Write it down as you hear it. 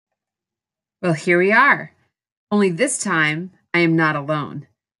Well, here we are. Only this time, I am not alone.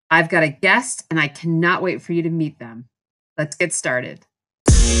 I've got a guest, and I cannot wait for you to meet them. Let's get started.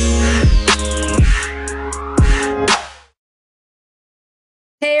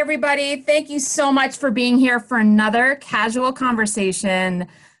 Hey, everybody. Thank you so much for being here for another casual conversation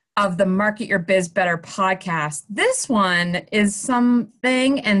of the Market Your Biz Better podcast. This one is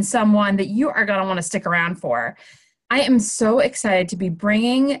something and someone that you are going to want to stick around for. I am so excited to be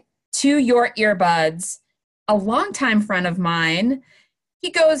bringing to your earbuds a longtime friend of mine.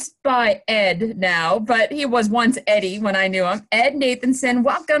 He goes by Ed now, but he was once Eddie when I knew him. Ed Nathanson,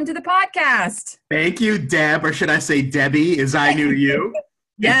 welcome to the podcast. Thank you, Deb, or should I say Debbie, as I knew you.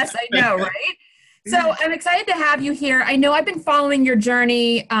 Yes, I know, right? So I'm excited to have you here. I know I've been following your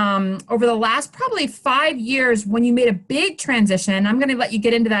journey over the last probably 5 years when you made a big transition. I'm going to let you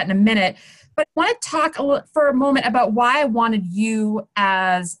get into that in a minute, but I want to talk for a moment about why I wanted you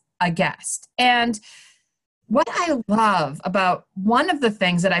as a guest. And what I love about one of the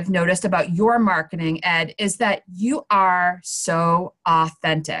things that I've noticed about your marketing, Ed, is that you are so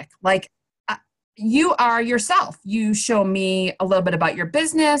authentic. Like you are yourself. You show me a little bit about your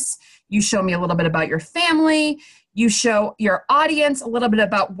business. You show me a little bit about your family. You show your audience a little bit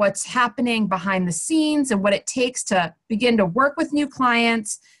about what's happening behind the scenes and what it takes to begin to work with new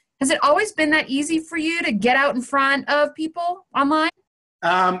clients. Has it always been that easy for you to get out in front of people online?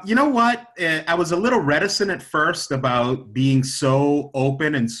 You know what? I was a little reticent at first about being so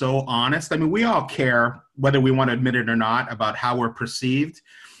open and so honest. I mean, we all care, whether we want to admit it or not, about how we're perceived.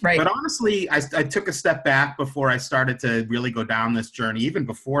 Right. But honestly, I took a step back before I started to really go down this journey, even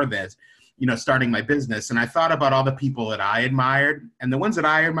before this, starting my business. And I thought about all the people that I admired. And the ones that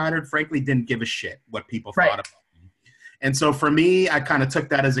I admired, frankly, didn't give a shit what people thought about me. And so for me, I kind of took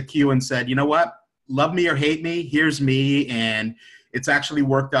that as a cue and said, you know what? Love me or hate me, here's me. And it's actually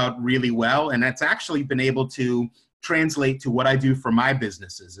worked out really well. And it's actually been able to translate to what I do for my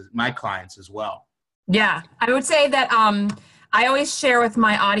businesses, my clients as well. Yeah, I would say that I always share with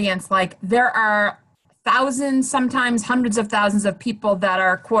my audience, like there are thousands, sometimes hundreds of thousands of people that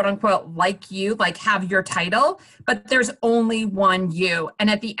are quote unquote like you, like have your title, but there's only one you. And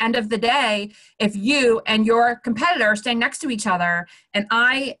at the end of the day, if you and your competitor are staying next to each other and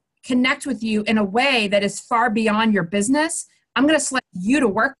I connect with you in a way that is far beyond your business, I'm going to select you to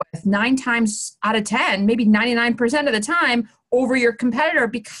work with 9 times out of 10, maybe 99% of the time over your competitor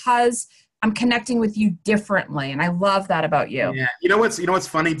because I'm connecting with you differently. And I love that about you. Yeah. You know what's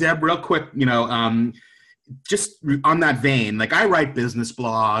funny, Deb, real quick, just on that vein, like I write business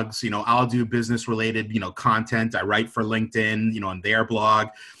blogs, I'll do business related, content. I write for LinkedIn, on their blog.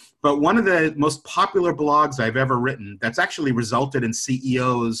 But one of the most popular blogs I've ever written that's actually resulted in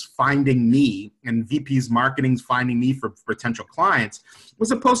CEOs finding me and VPs marketing finding me for potential clients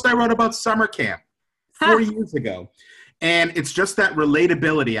was a post I wrote about summer camp 4 years ago. And it's just that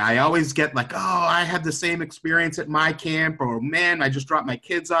relatability. I always get like, oh, I had the same experience at my camp, or man, I just dropped my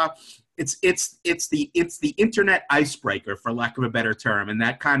kids off. It's the internet icebreaker, for lack of a better term. And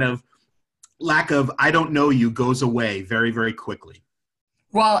that kind of lack of I don't know you goes away very, very quickly.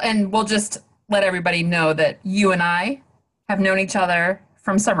 Well, and we'll just let everybody know that you and I have known each other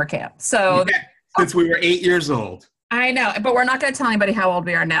from summer camp. So yeah, since we were 8 years old. I know, but we're not going to tell anybody how old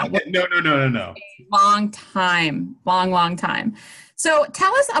we are now. Okay. No. Long time. So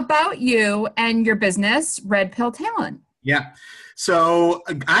tell us about you and your business, Red Pill Talent. Yeah. So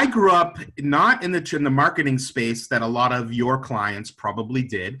I grew up not in the marketing space that a lot of your clients probably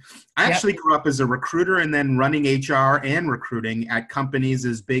did. I actually grew up as a recruiter and then running HR and recruiting at companies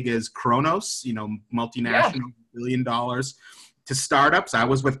as big as Kronos, multinational, $1 billion, to startups. I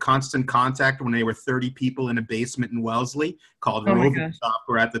was with Constant Contact when they were 30 people in a basement in Wellesley called Roving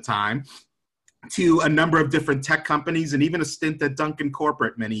Software at the time, to a number of different tech companies and even a stint at Dunkin'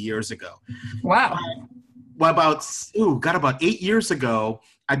 Corporate many years ago. Wow. Well, about 8 years ago,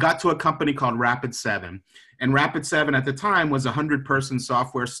 I got to a company called Rapid7. And Rapid7 at the time was a 100-person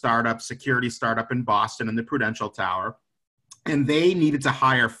software startup, security startup in Boston in the Prudential Tower. And they needed to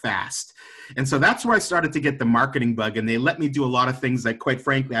hire fast. And so that's where I started to get the marketing bug. And they let me do a lot of things that, quite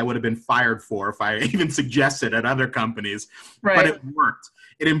frankly, I would have been fired for if I even suggested at other companies. Right. But it worked.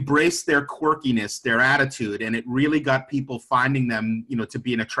 It embraced their quirkiness, their attitude, and it really got people finding them, to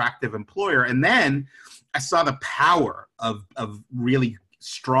be an attractive employer. And then I saw the power of really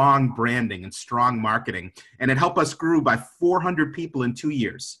strong branding and strong marketing, and it helped us grow by 400 people in 2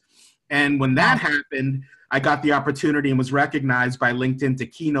 years. And when that happened, I got the opportunity and was recognized by LinkedIn to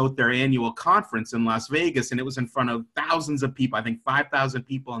keynote their annual conference in Las Vegas. And it was in front of thousands of people, I think 5,000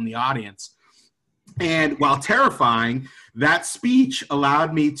 people in the audience. And while terrifying, that speech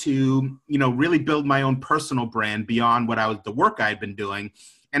allowed me to, really build my own personal brand beyond the work I had been doing.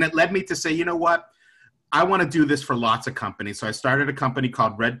 And it led me to say, you know what? I want to do this for lots of companies. So I started a company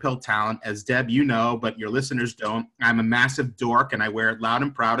called Red Pill Talent. As Deb, you know, but your listeners don't. I'm a massive dork and I wear it loud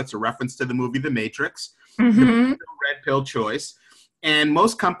and proud. It's a reference to the movie The Matrix, the red pill choice. And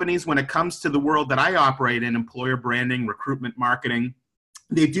most companies, when it comes to the world that I operate in, employer branding, recruitment, marketing,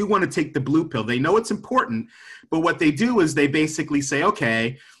 they do want to take the blue pill. They know it's important, but what they do is they basically say,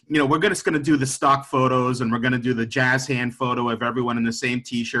 okay, we're just going to do the stock photos and we're going to do the jazz hand photo of everyone in the same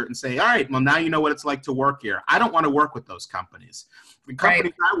t-shirt and say, all right, well, now you know what it's like to work here. I don't want to work with those companies. The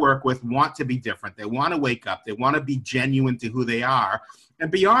companies I work with want to be different. They want to wake up. They want to be genuine to who they are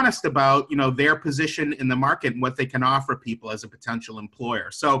and be honest about, their position in the market and what they can offer people as a potential employer.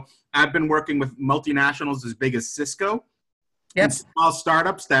 So I've been working with multinationals as big as Cisco. Yep. And small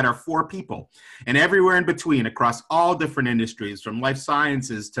startups that are 4 people and everywhere in between across all different industries, from life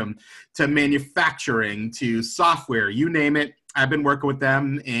sciences to manufacturing to software, you name it. I've been working with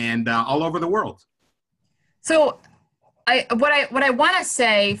them and all over the world. So what I want to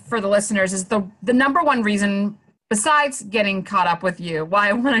say for the listeners is the number one reason, besides getting caught up with you, why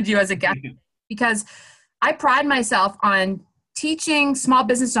I wanted you as a guest, because I pride myself on teaching small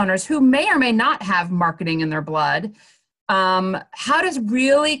business owners who may or may not have marketing in their blood how to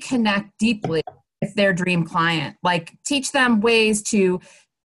really connect deeply with their dream client. Like, teach them ways to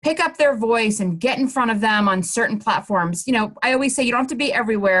pick up their voice and get in front of them on certain platforms. I always say you don't have to be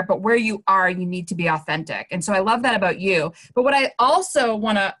everywhere, but where you are, you need to be authentic. And so I love that about you. But what I also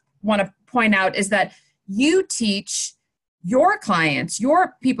want to point out is that you teach your clients,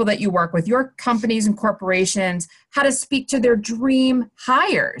 your people that you work with, your companies and corporations, how to speak to their dream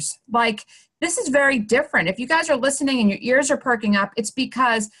hires. Like, this is very different. If you guys are listening and your ears are perking up, it's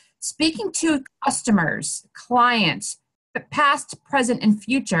because speaking to customers, clients, past, present, and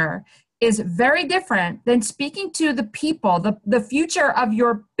future is very different than speaking to the people, the future of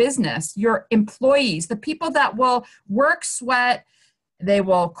your business, your employees, the people that will work, sweat, they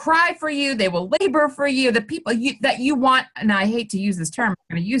will cry for you, they will labor for you, the people that you want, and I hate to use this term,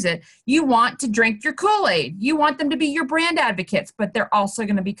 I'm going to use it, you want to drink your Kool-Aid. You want them to be your brand advocates, but they're also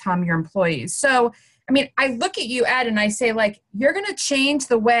going to become your employees. So, I look at you, Ed, and I say, like, you're going to change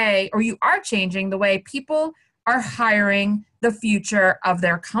the way, or you are changing the way people are hiring the future of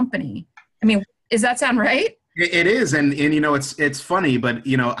their company. Does that sound right? It is. And it's funny, but,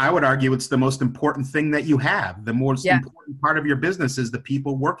 I would argue it's the most important thing that you have. The most important part of your business is the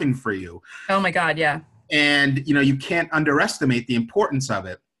people working for you. Oh my God. Yeah. And, you can't underestimate the importance of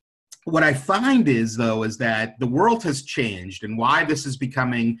it. What I find is that the world has changed, and why this is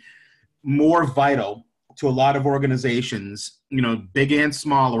becoming more vital to a lot of organizations, big and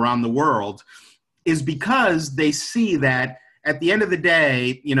small around the world, is because they see that at the end of the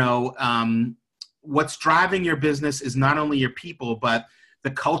day, what's driving your business is not only your people, but the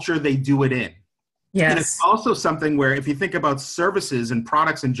culture they do it in. Yes. And it's also something where, if you think about services and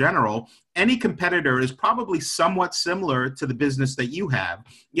products in general, any competitor is probably somewhat similar to the business that you have.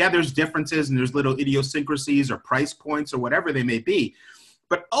 Yeah, there's differences and there's little idiosyncrasies or price points or whatever they may be.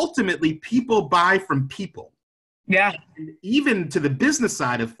 But ultimately, people buy from people. Yeah. And even to the business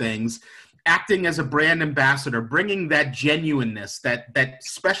side of things, acting as a brand ambassador, bringing that genuineness, that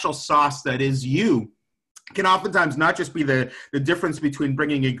special sauce that is you, can oftentimes not just be the difference between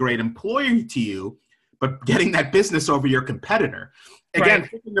bringing a great employee to you, but getting that business over your competitor. Again,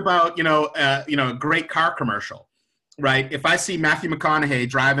 thinking about, a great car commercial, right? If I see Matthew McConaughey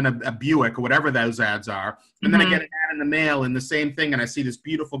driving a Buick or whatever those ads are, and then I get an ad in the mail and the same thing, and I see this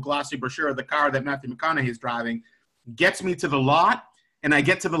beautiful glossy brochure of the car that Matthew McConaughey is driving, gets me to the lot, and I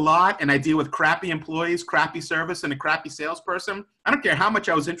get to the lot and I deal with crappy employees, crappy service, and a crappy salesperson, I don't care how much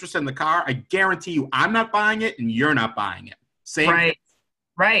I was interested in the car, I guarantee you I'm not buying it and you're not buying it. Same.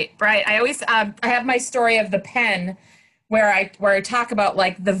 Right. I always, I have my story of the pen where I talk about,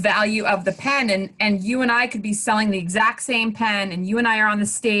 like, the value of the pen, and you and I could be selling the exact same pen, and you and I are on the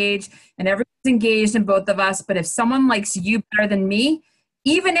stage and everyone's engaged in both of us. But if someone likes you better than me,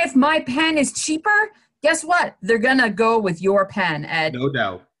 even if my pen is cheaper, guess what? They're going to go with your pen, Ed. No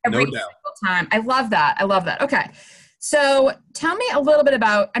doubt. Every single time. I love that. Okay. So tell me a little bit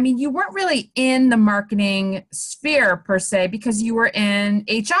about, you weren't really in the marketing sphere per se because you were in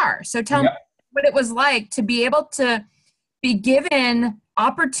HR. So tell me what it was like to be able to be given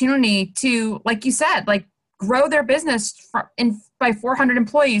opportunity to, like you said, like, grow their business by 400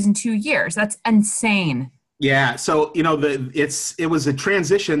 employees in 2 years. That's insane. Yeah. So, it was a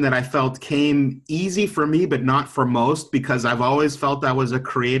transition that I felt came easy for me, but not for most, because I've always felt I was a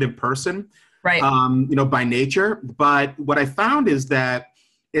creative person. Right. By nature. But what I found is that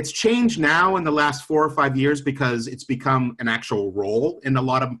it's changed now in the last 4 or 5 years because it's become an actual role in a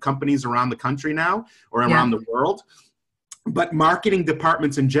lot of companies around the country now or around the world. But marketing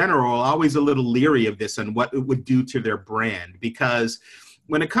departments in general are always a little leery of this and what it would do to their brand, because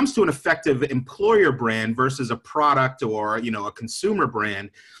when it comes to an effective employer brand versus a product or, a consumer brand,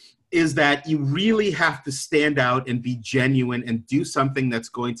 is that you really have to stand out and be genuine and do something that's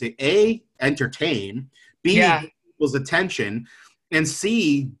going to A, entertain, B, get people's attention, and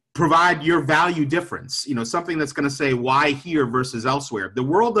C, provide your value difference. Something that's going to say why here versus elsewhere. The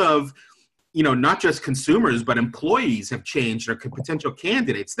world of, not just consumers, but employees have changed, or potential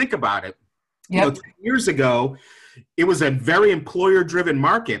candidates. Think about it. 10 years ago, it was a very employer-driven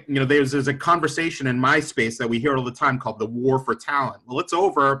market. There's a conversation in my space that we hear all the time called the war for talent. Well, it's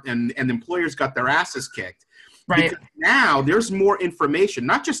over, and employers got their asses kicked. Right. Because now there's more information,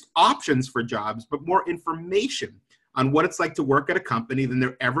 not just options for jobs, but more information on what it's like to work at a company than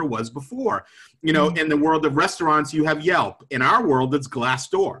there ever was before. In the world of restaurants, you have Yelp. In our world, it's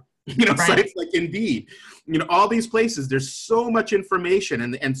Glassdoor. Sites like Indeed, all these places, there's so much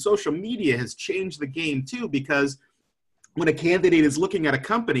information, and social media has changed the game too, because when a candidate is looking at a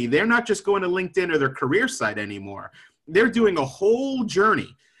company, they're not just going to LinkedIn or their career site anymore. They're doing a whole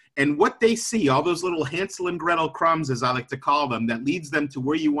journey, and what they see, all those little Hansel and Gretel crumbs, as I like to call them, that leads them to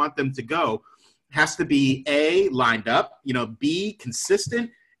where you want them to go, has to be A, lined up, B, consistent,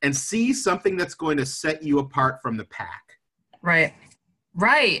 and C, something that's going to set you apart from the pack. Right.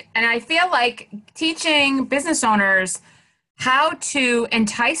 Right. And I feel like teaching business owners how to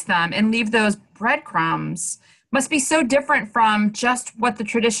entice them and leave those breadcrumbs must be so different from just what the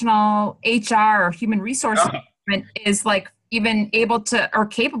traditional HR or human resource department is like even able to or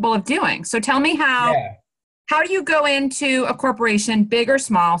capable of doing. So tell me how do you go into a corporation, big or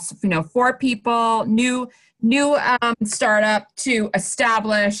small, 4 people, new startup to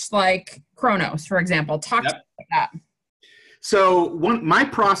establish like Kronos, for example. Talk to me about that. So my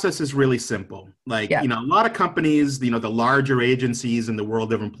process is really simple. A lot of companies, the larger agencies in the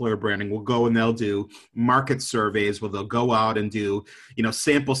world of employer branding will go and they'll do market surveys where they'll go out and do,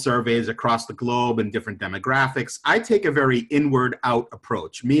 sample surveys across the globe and different demographics. I take a very inward out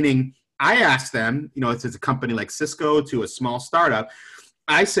approach, meaning I ask them, it's a company like Cisco to a small startup.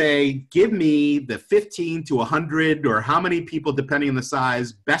 I say, give me the 15 to 100 or how many people, depending on the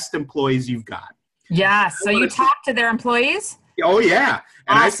size, best employees you've got. Yeah. So you talk to their employees? Oh yeah.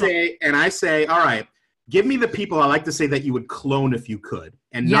 And awesome. I say, all right, give me the people I like to say that you would clone if you could.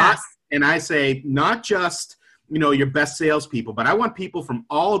 And I say, not just, your best salespeople, but I want people from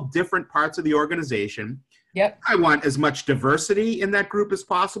all different parts of the organization. Yep. I want as much diversity in that group as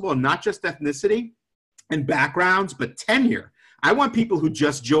possible, and not just ethnicity and backgrounds, but tenure. I want people who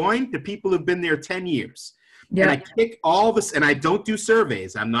just joined to people who've been there 10 years. Yeah. And I kick all this, and I don't do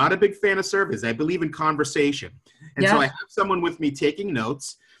surveys. I'm not a big fan of surveys. I believe in conversation. And so I have someone with me taking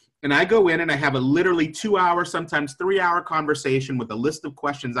notes, and I go in and I have a literally 2-hour, sometimes 3-hour conversation with a list of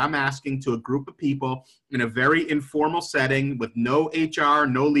questions I'm asking to a group of people in a very informal setting with no HR,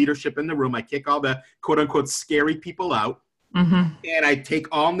 no leadership in the room. I kick all the quote unquote scary people out. Mm-hmm. And I take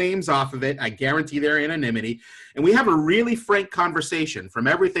all names off of it. I guarantee their anonymity. And we have a really frank conversation from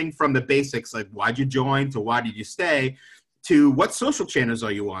everything from the basics, like why'd you join, to why did you stay, to what social channels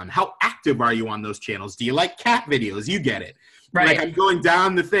are you on? How active are you on those channels? Do you like cat videos? You get it. Right. Like I'm going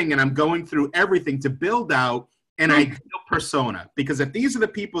down the thing and I'm going through everything to build out an ideal persona. Because if these are the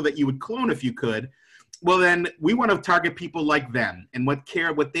people that you would clone if you could, well, then we want to target people like them and what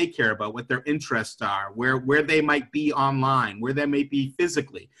they care about, what their interests are, where they might be online, where they may be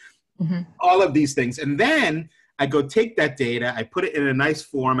physically, all of these things. And then I go take that data, I put it in a nice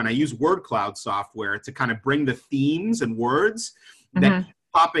form, and I use word cloud software to kind of bring the themes and words that keep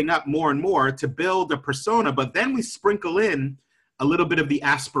popping up more and more to build a persona. But then we sprinkle in a little bit of the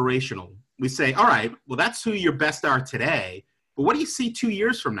aspirational. We say, all right, well, that's who your best are today. But what do you see 2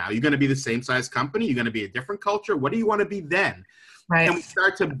 years from now? You're going to be the same size company? You're going to be a different culture? What do you want to be then? Right. And we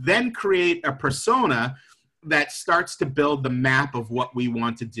start to then create a persona that starts to build the map of what we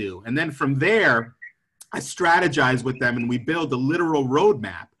want to do. And then from there, I strategize with them and we build a literal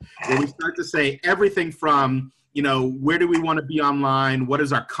roadmap where we start to say everything from, where do we want to be online? What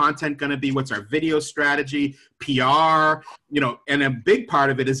is our content going to be? What's our video strategy, PR, and a big part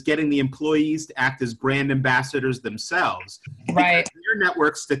of it is getting the employees to act as brand ambassadors themselves. Right. Because their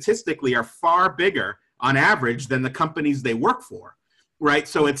networks statistically are far bigger on average than the companies they work for. Right.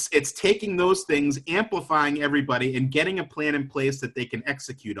 So it's taking those things, amplifying everybody and getting a plan in place that they can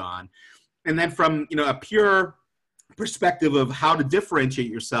execute on. And then from, a pure perspective of how to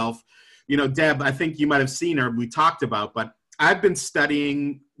differentiate yourself, Deb, I think you might have seen her, we talked about, but I've been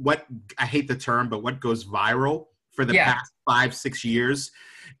studying what, I hate the term, but what goes viral for the past 5-6 years,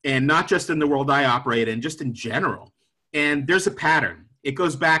 and not just in the world I operate in, just in general. And there's a pattern. It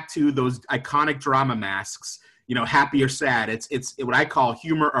goes back to those iconic drama masks, happy or sad. It's what I call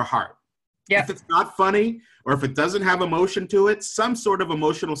humor or heart. If it's not funny or if it doesn't have emotion to it, some sort of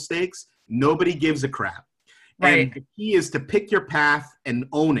emotional stakes, nobody gives a crap. Right. And the key is to pick your path and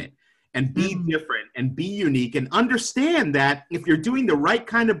own it and be different and be unique and understand that if you're doing the right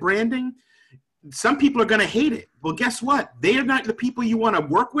kind of branding, some people are going to hate it. Well, guess what? They are not the people you want to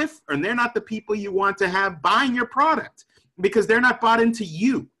work with, and they're not the people you want to have buying your product because they're not bought into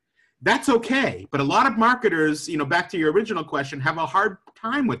you. That's okay. But a lot of marketers, back to your original question, have a hard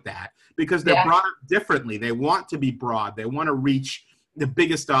time with that because they're brought up differently. They want to be broad. They want to reach the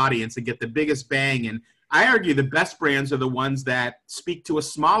biggest audience and get the biggest bang. And I argue the best brands are the ones that speak to a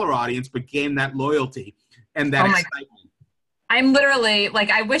smaller audience but gain that loyalty and that excitement. I'm literally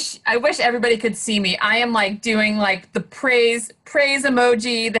I wish everybody could see me. I am doing the praise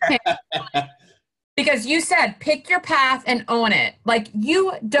emoji, because you said pick your path and own it.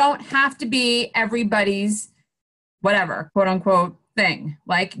 You don't have to be everybody's whatever, quote unquote thing.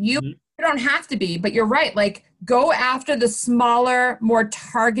 You don't have to be, but you're right. Go after the smaller, more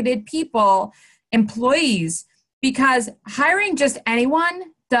targeted people, employees, because hiring just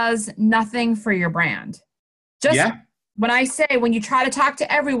anyone does nothing for your brand. When you try to talk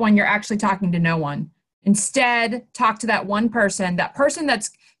to everyone, you're actually talking to no one. Instead, talk to that one person, that's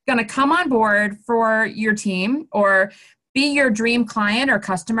going to come on board for your team or be your dream client or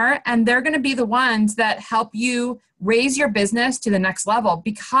customer. And they're going to be the ones that help you raise your business to the next level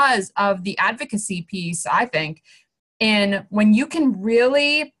because of the advocacy piece, I think. And when you can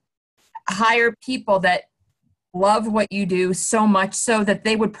really hire people that love what you do so much so that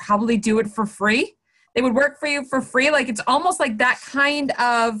they would probably do it for free, they would work for you for free. It's almost like that kind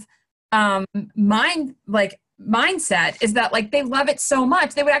of mindset is that they love it so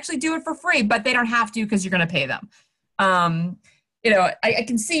much they would actually do it for free, but they don't have to because you're going to pay them. I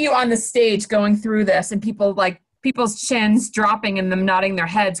can see you on the stage going through this and people's chins dropping and them nodding their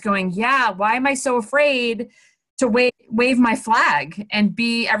heads going, yeah, why am I so afraid to wave my flag and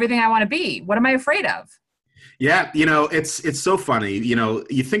be everything I want to be? What am I afraid of? Yeah, it's so funny.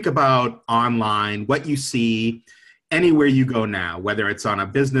 You think about online, what you see anywhere you go now, whether it's on a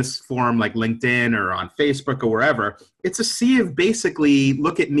business forum like LinkedIn or on Facebook or wherever, it's a sea of basically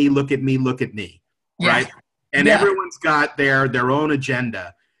look at me, look at me, look at me, right? And everyone's got their own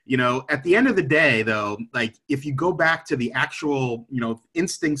agenda. At the end of the day, though, if you go back to the actual,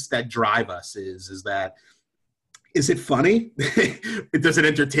 instincts that drive us is it funny? Does it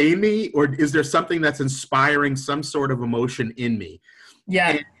entertain me? Or is there something that's inspiring some sort of emotion in me?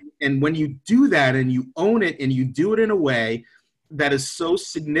 Yeah. And when you do that and you own it and you do it in a way that is so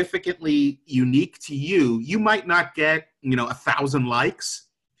significantly unique to you, you might not get, 1,000 likes,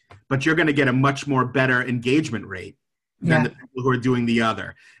 but you're going to get a much more better engagement rate than the people who are doing the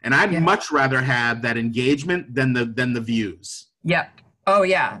other. And I'd much rather have that engagement than the views. Yep. Oh,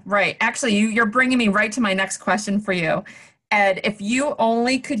 yeah, right. Actually, you're bringing me right to my next question for you. Ed, if you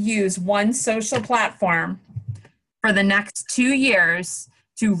only could use one social platform for the next 2 years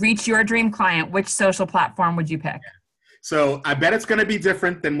to reach your dream client, which social platform would you pick? So I bet it's going to be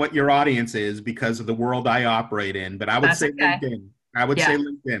different than what your audience is because of the world I operate in, but I would say LinkedIn. I would say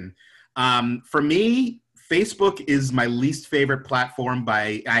LinkedIn. For me, Facebook is my least favorite platform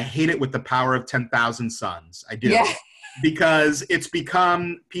I hate it with the power of 10,000 suns. I do. Yeah. Because it's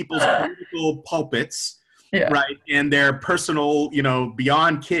become people's political pulpits, right? And their personal,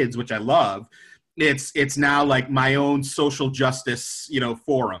 beyond kids, which I love. It's now my own social justice,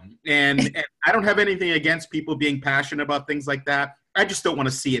 forum. And I don't have anything against people being passionate about things like that. I just don't want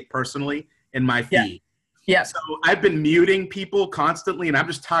to see it personally in my feed. Yeah. So I've been muting people constantly, and I'm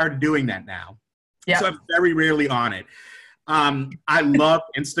just tired of doing that now. Yeah. So I'm very rarely on it. I love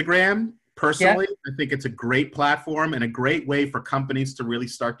Instagram. Personally, I think it's a great platform and a great way for companies to really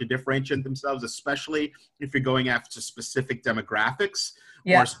start to differentiate themselves, especially if you're going after specific demographics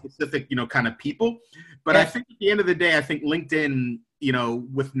or specific, kind of people. But I think at the end of the day, I think LinkedIn,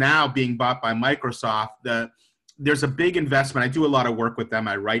 with now being bought by Microsoft, there's a big investment. I do a lot of work with them.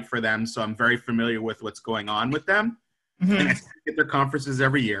 I write for them, so I'm very familiar with what's going on with them. And I get their conferences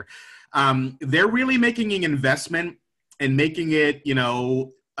every year. They're really making an investment and making it,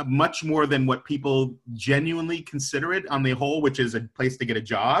 much more than what people genuinely consider it on the whole, which is a place to get a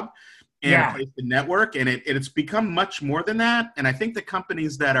job and a place to network. And it's become much more than that. And I think the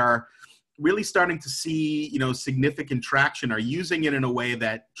companies that are really starting to see, significant traction are using it in a way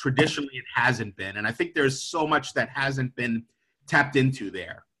that traditionally it hasn't been. And I think there's so much that hasn't been tapped into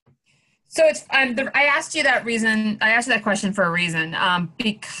there. So I asked you that reason. I asked you that question for a reason,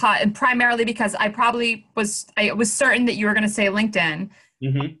 primarily because I was certain that you were going to say LinkedIn.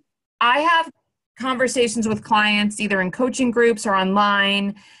 Mm-hmm. I have conversations with clients either in coaching groups or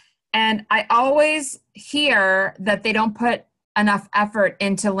online, and I always hear that they don't put enough effort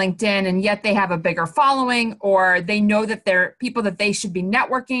into LinkedIn, and yet they have a bigger following, or they know that they're people that they should be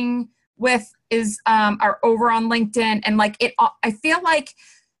networking with are over on LinkedIn, and I feel like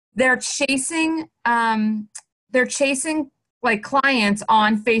they're chasing like clients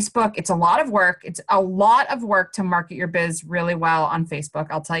on Facebook. It's a lot of work. It's a lot of work to market your biz really well on Facebook.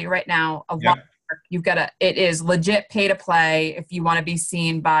 I'll tell you right now, a lot of work. It is legit pay to play if you want to be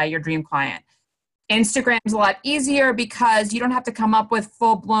seen by your dream client. Instagram's a lot easier because you don't have to come up with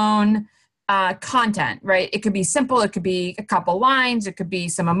full-blown content, right? It could be simple. It could be a couple lines. It could be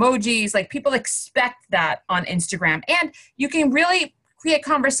some emojis. Like, people expect that on Instagram. And you can really create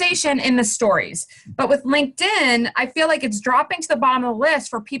conversation in the stories. But with LinkedIn, I feel like it's dropping to the bottom of the list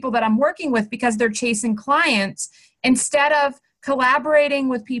for people that I'm working with because they're chasing clients instead of collaborating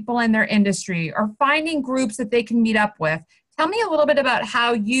with people in their industry or finding groups that they can meet up with. Tell me a little bit about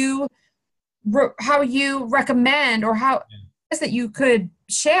how you recommend, or how is that you could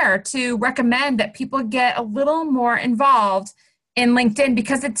share to recommend that people get a little more involved in LinkedIn,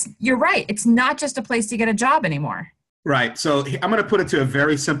 because you're right, it's not just a place to get a job anymore. Right. So I'm going to put it to a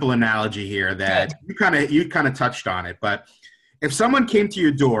very simple analogy here that you kind of touched on it. But if someone came to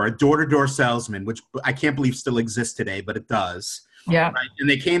your door, a door-to-door salesman, which I can't believe still exists today, but it does. Yeah. Right? And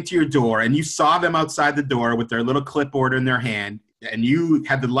they came to your door and you saw them outside the door with their little clipboard in their hand, and you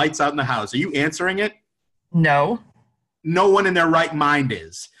had the lights out in the house. Are you answering it? No. No one in their right mind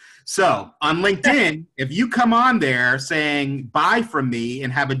is. So on LinkedIn, if you come on there saying, buy from me,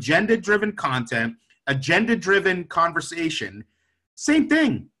 and have agenda-driven content, agenda-driven conversation, same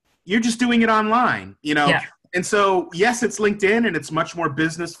thing. You're just doing it online, Yeah. And so, yes, it's LinkedIn and it's much more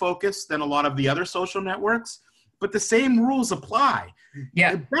business focused than a lot of the other social networks, but the same rules apply.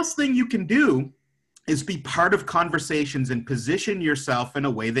 Yeah. The best thing you can do is be part of conversations and position yourself in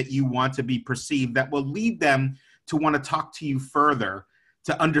a way that you want to be perceived, that will lead them to want to talk to you further,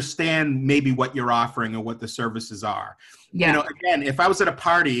 to understand maybe what you're offering or what the services are. Yeah. Again, if I was at a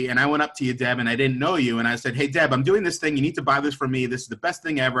party and I went up to you, Deb, and I didn't know you, and I said, hey, Deb, I'm doing this thing. You need to buy this from me. This is the best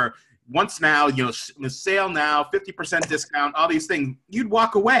thing ever. Once now, sale now, 50% discount, all these things, you'd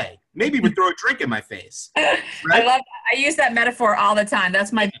walk away. Maybe even throw a drink in my face. Right? I love that. I use that metaphor all the time.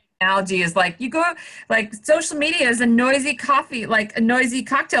 That's my analogy, is like, you go, like, social media is a noisy cocktail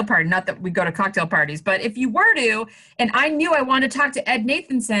party. Not that we go to cocktail parties, but if you were to, and I knew I wanted to talk to Ed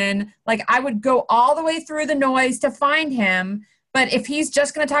Nathanson, like, I would go all the way through the noise to find him. But if he's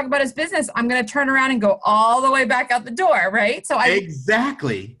just going to talk about his business, I'm going to turn around and go all the way back out the door, right? So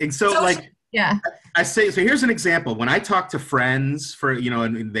exactly. And so yeah. I say, so here's an example. When I talk to friends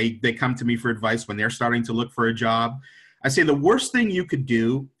and they come to me for advice when they're starting to look for a job, I say the worst thing you could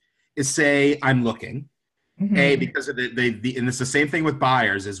do is say, I'm looking. Mm-hmm. Because of and it's the same thing with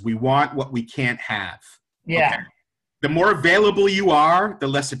buyers, is we want what we can't have. Yeah. Okay? The more available you are, the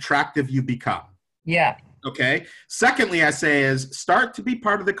less attractive you become. Yeah. Okay. Secondly, I say is start to be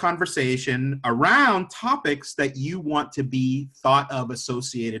part of the conversation around topics that you want to be thought of,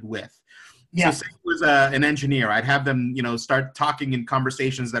 associated with. Yeah. So say it was an engineer, I'd have them, start talking in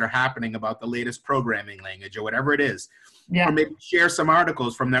conversations that are happening about the latest programming language or whatever it is. Yeah. Or maybe share some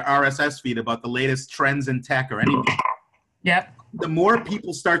articles from their RSS feed about the latest trends in tech or anything. Yep. The more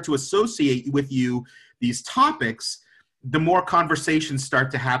people start to associate with you these topics, the more conversations start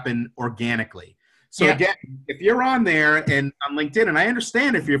to happen organically. So again, if you're on there and on LinkedIn, and I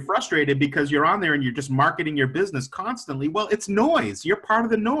understand if you're frustrated because you're on there and you're just marketing your business constantly, well, it's noise. You're part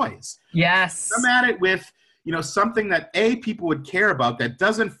of the noise. Yes. Come at it with, something that people would care about, that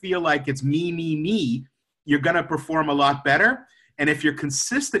doesn't feel like it's me. You're going to perform a lot better. And if you're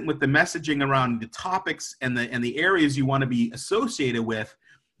consistent with the messaging around the topics and the areas you want to be associated with,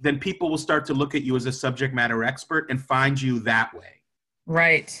 then people will start to look at you as a subject matter expert and find you that way.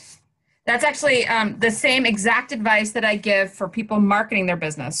 Right. That's actually the same exact advice that I give for people marketing their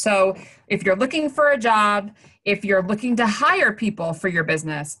business. So if you're looking for a job, if you're looking to hire people for your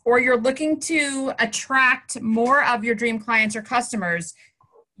business, or you're looking to attract more of your dream clients or customers,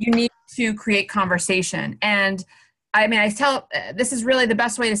 you need to create conversation. And I mean, this is really the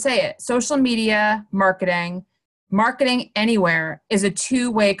best way to say it. Social media marketing anywhere is a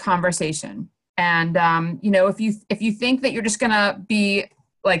two-way conversation. And, if you think that you're just going to be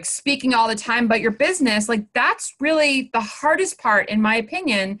like speaking all the time about your business, like that's really the hardest part, in my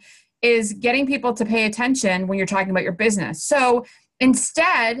opinion, is getting people to pay attention when you're talking about your business. So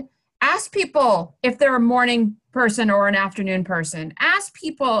instead, ask people if they're a morning person or an afternoon person. Ask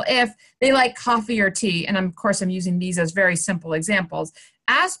people if they like coffee or tea. And of course, I'm using these as very simple examples.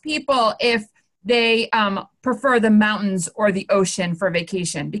 Ask people if they prefer the mountains or the ocean for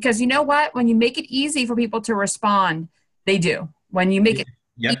vacation. Because you know what? When you make it easy for people to respond, they do. When you make it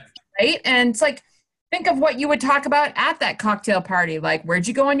Yep. easy, right? And it's like, think of what you would talk about at that cocktail party. Like, where'd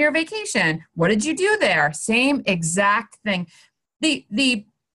you go on your vacation? What did you do there? Same exact thing.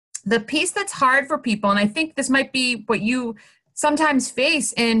 The piece that's hard for people, and I think this might be what you sometimes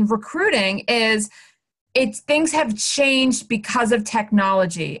face in recruiting, is things have changed because of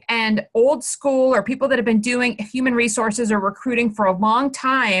technology, and old school or people that have been doing human resources or recruiting for a long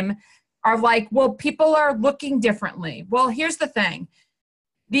time are like, well, people are looking differently. Well, here's the thing.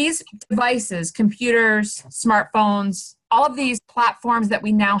 These devices, computers, smartphones, all of these platforms that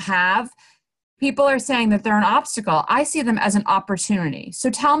we now have, people are saying that they're an obstacle. I see them as an opportunity. So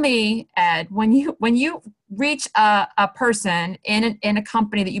tell me, Ed, when you reach a person in a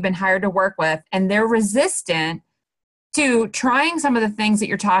company that you've been hired to work with, and they're resistant to trying some of the things that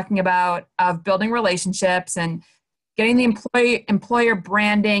you're talking about of building relationships and getting the employer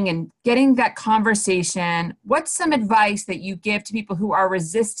branding and getting that conversation, what's some advice that you give to people who are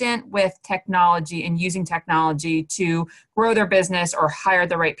resistant with technology and using technology to grow their business or hire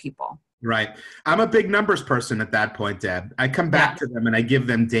the right people? Right. I'm a big numbers person at that point, Deb. I come back to them and I give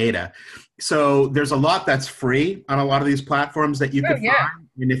them data. So there's a lot that's free on a lot of these platforms that you can find.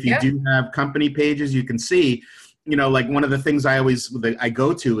 And if you do have company pages, you can see, like one of the things I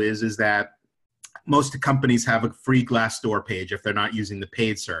go to is that most companies have a free Glassdoor page if they're not using the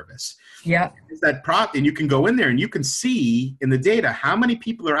paid service. Yeah. And you can go in there and you can see in the data how many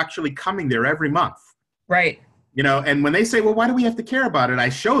people are actually coming there every month. Right. And when they say, well, why do we have to care about it? I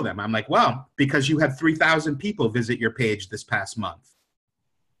show them. I'm like, well, because you had 3,000 people visit your page this past month.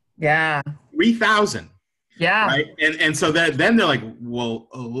 Yeah. 3,000. Yeah. Right. And so then they're like, well,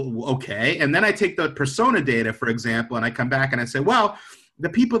 okay. And then I take the persona data, for example, and I come back and I say, well, the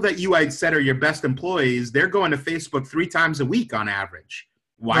people that I said are your best employees, they're going to Facebook 3 times a week on average.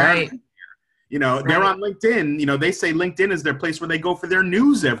 Why aren't they there? They're on LinkedIn. They say LinkedIn is their place where they go for their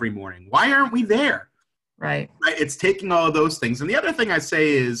news every morning. Why aren't we there? Right. It's taking all of those things. And the other thing I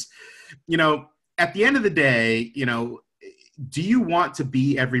say is, at the end of the day, do you want to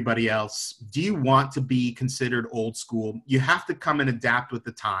be everybody else? Do you want to be considered old school? You have to come and adapt with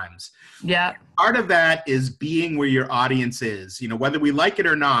the times. Yeah. Part of that is being where your audience is, whether we like it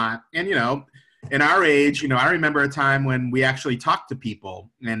or not. And, in our age, I remember a time when we actually talked to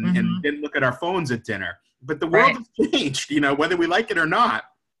people and didn't look at our phones at dinner. But the world has changed, whether we like it or not.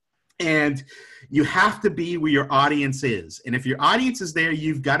 And you have to be where your audience is. And if your audience is there,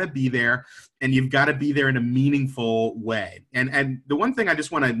 you've got to be there, and you've got to be there in a meaningful way. And the one thing I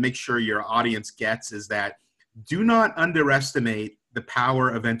just want to make sure your audience gets is that do not underestimate the power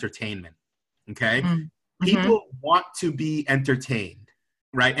of entertainment. Okay? Mm-hmm. People want to be entertained,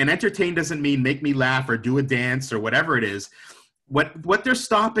 right? And entertain doesn't mean make me laugh or do a dance or whatever it is. What they're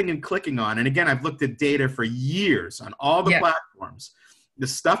stopping and clicking on, and again, I've looked at data for years on all the platforms. The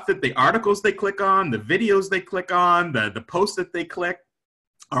stuff the articles they click on, the videos they click on, the posts that they click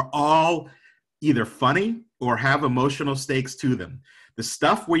are all either funny or have emotional stakes to them. The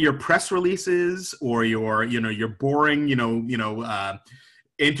stuff where your press releases or your boring,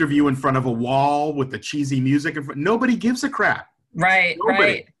 interview in front of a wall with the cheesy music in front, nobody gives a crap. Right.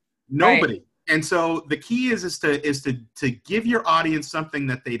 Nobody. Right. And so the key is to give your audience something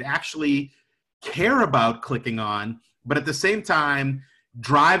that they'd actually care about clicking on, but at the same time,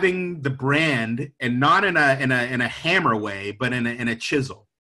 driving the brand, and not in a hammer way, but in a chisel.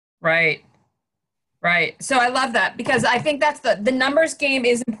 Right. So I love that, because I think that's the numbers game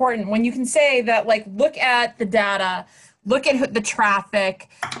is important when you can say that, like, look at the data, look at the traffic,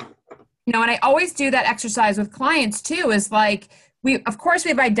 and I always do that exercise with clients too, is like, we've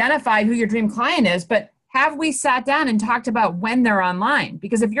identified who your dream client is, but have we sat down and talked about when they're online?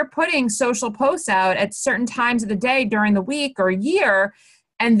 Because if you're putting social posts out at certain times of the day during the week or year,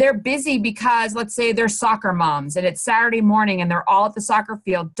 and they're busy because, let's say, they're soccer moms and it's Saturday morning and they're all at the soccer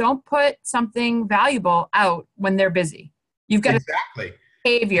field, don't put something valuable out when they're busy. You've got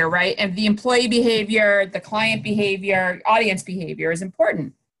behavior, right? And the employee behavior, the client behavior, audience behavior is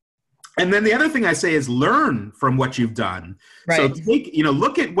important. And then the other thing I say is learn from what you've done. Right. So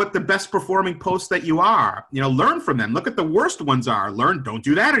look at what the best performing posts that you are, learn from them. Look at the worst ones are. Learn, don't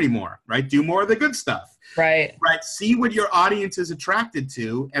do that anymore, right? Do more of the good stuff. Right. Right. See what your audience is attracted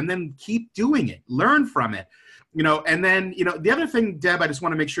to and then keep doing it. Learn from it. And then, the other thing, Deb, I just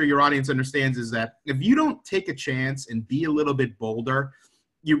want to make sure your audience understands is that if you don't take a chance and be a little bit bolder,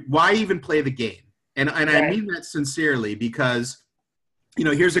 why even play the game? And right. I mean that sincerely because,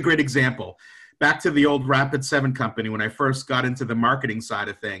 here's a great example. Back to the old Rapid7 company, when I first got into the marketing side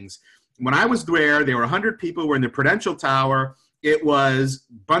of things, when I was there were 100 people were in the Prudential Tower. It was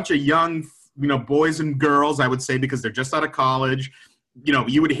a bunch of young, boys and girls, I would say, because they're just out of college.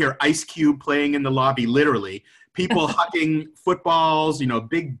 You would hear Ice Cube playing in the lobby, literally. People hugging footballs,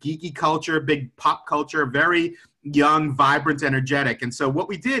 big geeky culture, big pop culture, very young, vibrant, energetic. And so what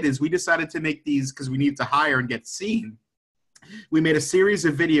we did is we decided to make these, because we needed to hire and get seen. We made a series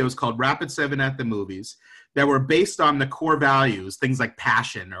of videos called Rapid7 at the Movies that were based on the core values, things like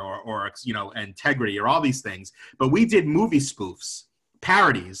passion or integrity or all these things. But we did movie spoofs,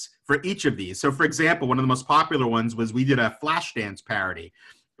 parodies for each of these. So, for example, one of the most popular ones was we did a Flashdance parody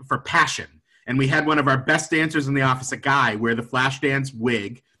for Passion. And we had one of our best dancers in the office, a guy, wear the Flashdance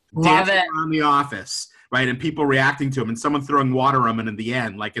wig, dancing around the office, right? And people reacting to him and someone throwing water on him in the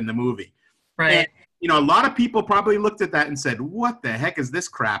end, like in the movie. Right. And, a lot of people probably looked at that and said, what the heck is this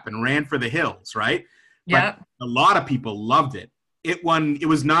crap? And ran for the hills, right? Yeah. But a lot of people loved it. It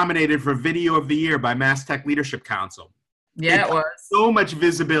was nominated for Video of the Year by Mass Tech Leadership Council. Yeah, it was. So much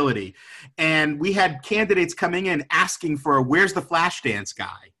visibility. And we had candidates coming in asking for, where's the Flashdance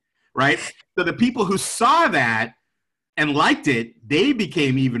guy, right? So the people who saw that and liked it, they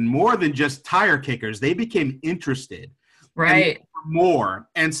became even more than just tire kickers. They became interested. Right. And more.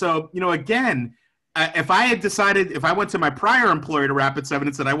 And so, again, if I had decided, if I went to my prior employer to Rapid7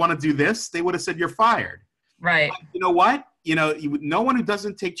 and said, I want to do this, they would have said, you're fired. Right. But you know what? No one who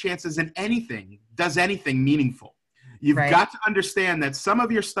doesn't take chances in anything does anything meaningful. You've got to understand that some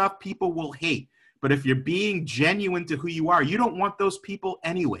of your stuff people will hate. But if you're being genuine to who you are, you don't want those people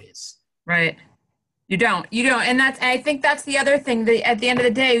anyways. Right. You don't. And I think that's the other thing. At the end of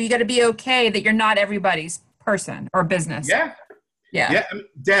the day, you got to be okay that you're not everybody's person or business. Yeah. Yeah.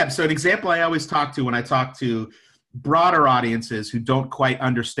 Deb, so an example I always talk to when I talk to broader audiences who don't quite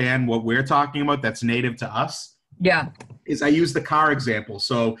understand what we're talking about that's native to us. Yeah. Is I use the car example.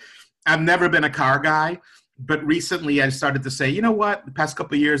 So I've never been a car guy, but recently I started to say, you know what, the past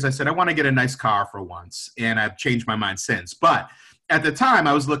couple of years I said, I want to get a nice car for once. And I've changed my mind since. But at the time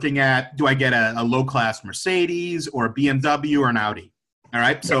I was looking at, do I get a low-class Mercedes or a BMW or an Audi? All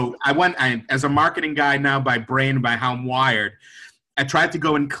right. So as a marketing guy now by brain, by how I'm wired, I tried to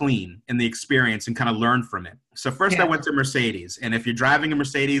go in clean in the experience and kind of learn from it. So first I went to Mercedes. And if you're driving a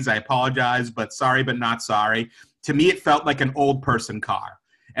Mercedes, I apologize, but sorry, but not sorry. To me, it felt like an old person car.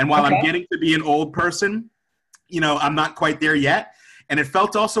 And while I'm getting to be an old person, I'm not quite there yet. And it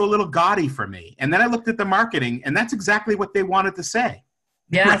felt also a little gaudy for me. And then I looked at the marketing and that's exactly what they wanted to say.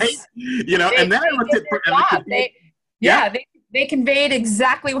 Yes. Right? And then I looked at they conveyed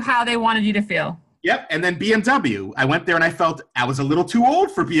exactly how they wanted you to feel. Yep. And then BMW, I went there and I felt I was a little too old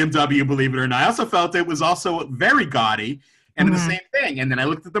for BMW, believe it or not. I also felt it was also very gaudy and the same thing. And then I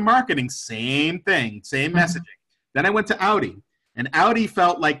looked at the marketing, same thing, same messaging. Then I went to Audi and Audi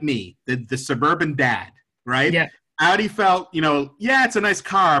felt like me, the suburban dad, right? Yeah. Audi felt, it's a nice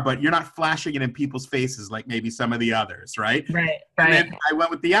car, but you're not flashing it in people's faces like maybe some of the others, right? Right. And then I went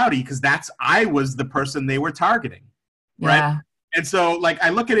with the Audi because I was the person they were targeting, right? Yeah. And so, I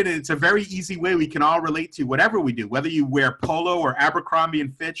look at it, and it's a very easy way we can all relate to whatever we do, whether you wear Polo or Abercrombie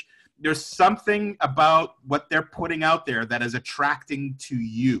and Fitch. There's something about what they're putting out there that is attracting to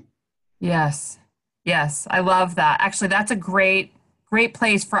you. Yes. Yes. I love that. Actually, that's a great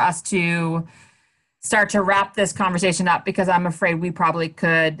place for us to start to wrap this conversation up because I'm afraid we probably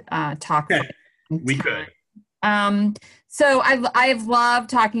could talk. We could. So I've loved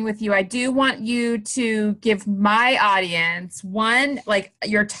talking with you. I do want you to give my audience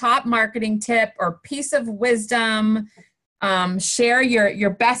your top marketing tip or piece of wisdom. Share your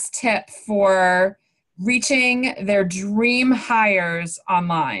best tip for reaching their dream hires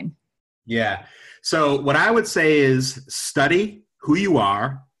online. Yeah. So what I would say is study who you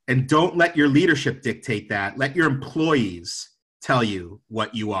are and don't let your leadership dictate that. Let your employees tell you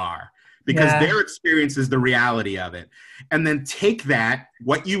what you are. Because their experience is the reality of it. And then take that,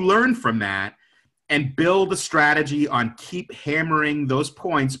 what you learn from that, and build a strategy on keep hammering those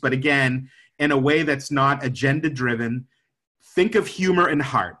points. But again, in a way that's not agenda driven. Think of humor and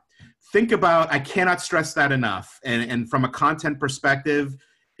heart. Think about, I cannot stress that enough. And from a content perspective,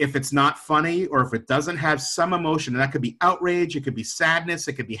 if it's not funny or if it doesn't have some emotion, and that could be outrage, it could be sadness,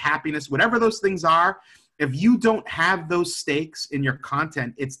 it could be happiness, whatever those things are, if you don't have those stakes in your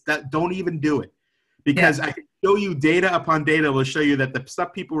content, don't even do it. Because I can show you data upon data will show you that the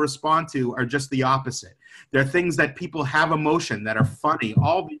stuff people respond to are just the opposite. There are things that people have emotion, that are funny,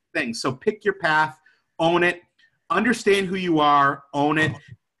 all these things. So pick your path, own it, understand who you are, own it,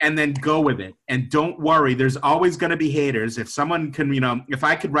 and then go with it. And don't worry, there's always going to be haters. If someone can, if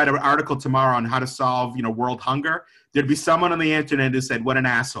I could write an article tomorrow on how to solve, world hunger, there'd be someone on the internet who said, what an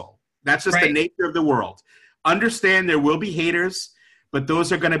asshole. That's just the nature of the world. Understand there will be haters, but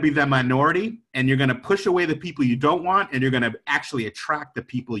those are going to be the minority, and you're going to push away the people you don't want, and you're going to actually attract the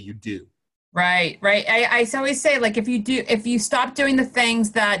people you do. Right. I always say, like, if you stop doing the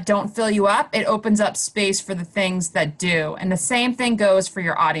things that don't fill you up, it opens up space for the things that do. And the same thing goes for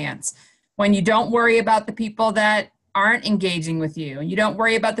your audience. When you don't worry about the people that aren't engaging with you, and you don't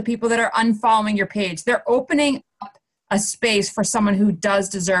worry about the people that are unfollowing your page, they're opening up a space for someone who does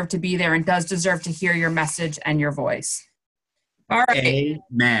deserve to be there and does deserve to hear your message and your voice. All right.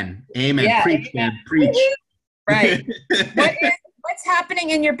 Amen. Yeah, preach, man. Preach. Right. What's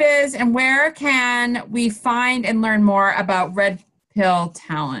happening in your biz, and where can we find and learn more about Red Pill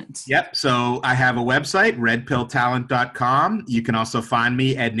Talent? Yep. So I have a website, redpilltalent.com. You can also find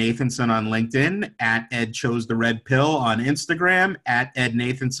me, Ed Nathanson, on LinkedIn, at Ed Chose the Red Pill on Instagram, at Ed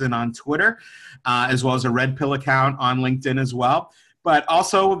Nathanson on Twitter, as well as a Red Pill account on LinkedIn as well. But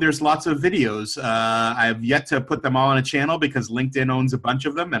also, there's lots of videos. I've yet to put them all on a channel because LinkedIn owns a bunch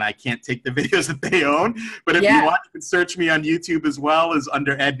of them, and I can't take the videos that they own. But if you want, you can search me on YouTube as well as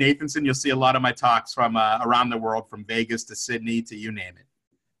under Ed Nathanson. You'll see a lot of my talks from around the world, from Vegas to Sydney to you name it.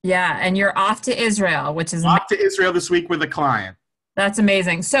 Yeah, and you're off to Israel, which is off to Israel this week with a client. That's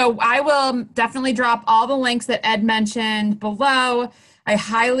amazing. So I will definitely drop all the links that Ed mentioned below. I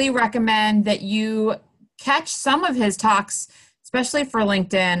highly recommend that you catch some of his talks, especially for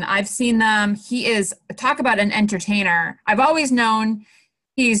LinkedIn. I've seen them. Talk about an entertainer. I've always known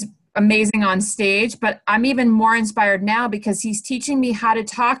he's amazing on stage, but I'm even more inspired now because he's teaching me how to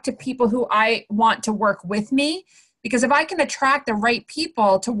talk to people who I want to work with me. Because if I can attract the right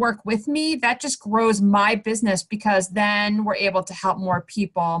people to work with me, that just grows my business, because then we're able to help more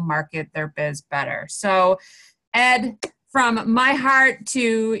people market their biz better. So, Ed, from my heart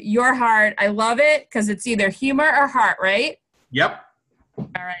to your heart, I love it, because it's either humor or heart, right? Yep. All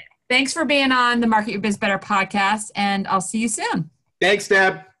right. Thanks for being on the Market Your Biz Better podcast, and I'll see you soon. Thanks,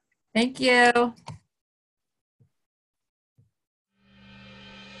 Deb. Thank you.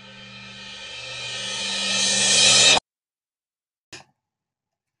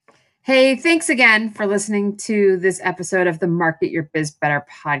 Hey, thanks again for listening to this episode of the Market Your Biz Better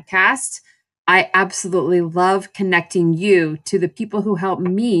podcast. I absolutely love connecting you to the people who help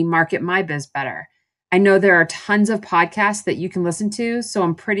me market my biz better. I know there are tons of podcasts that you can listen to, so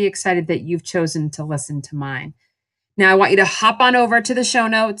I'm pretty excited that you've chosen to listen to mine. Now, I want you to hop on over to the show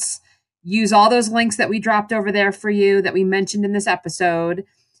notes, use all those links that we dropped over there for you that we mentioned in this episode,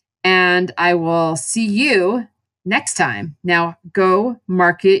 and I will see you next time. Now, go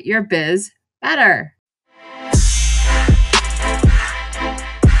market your biz better.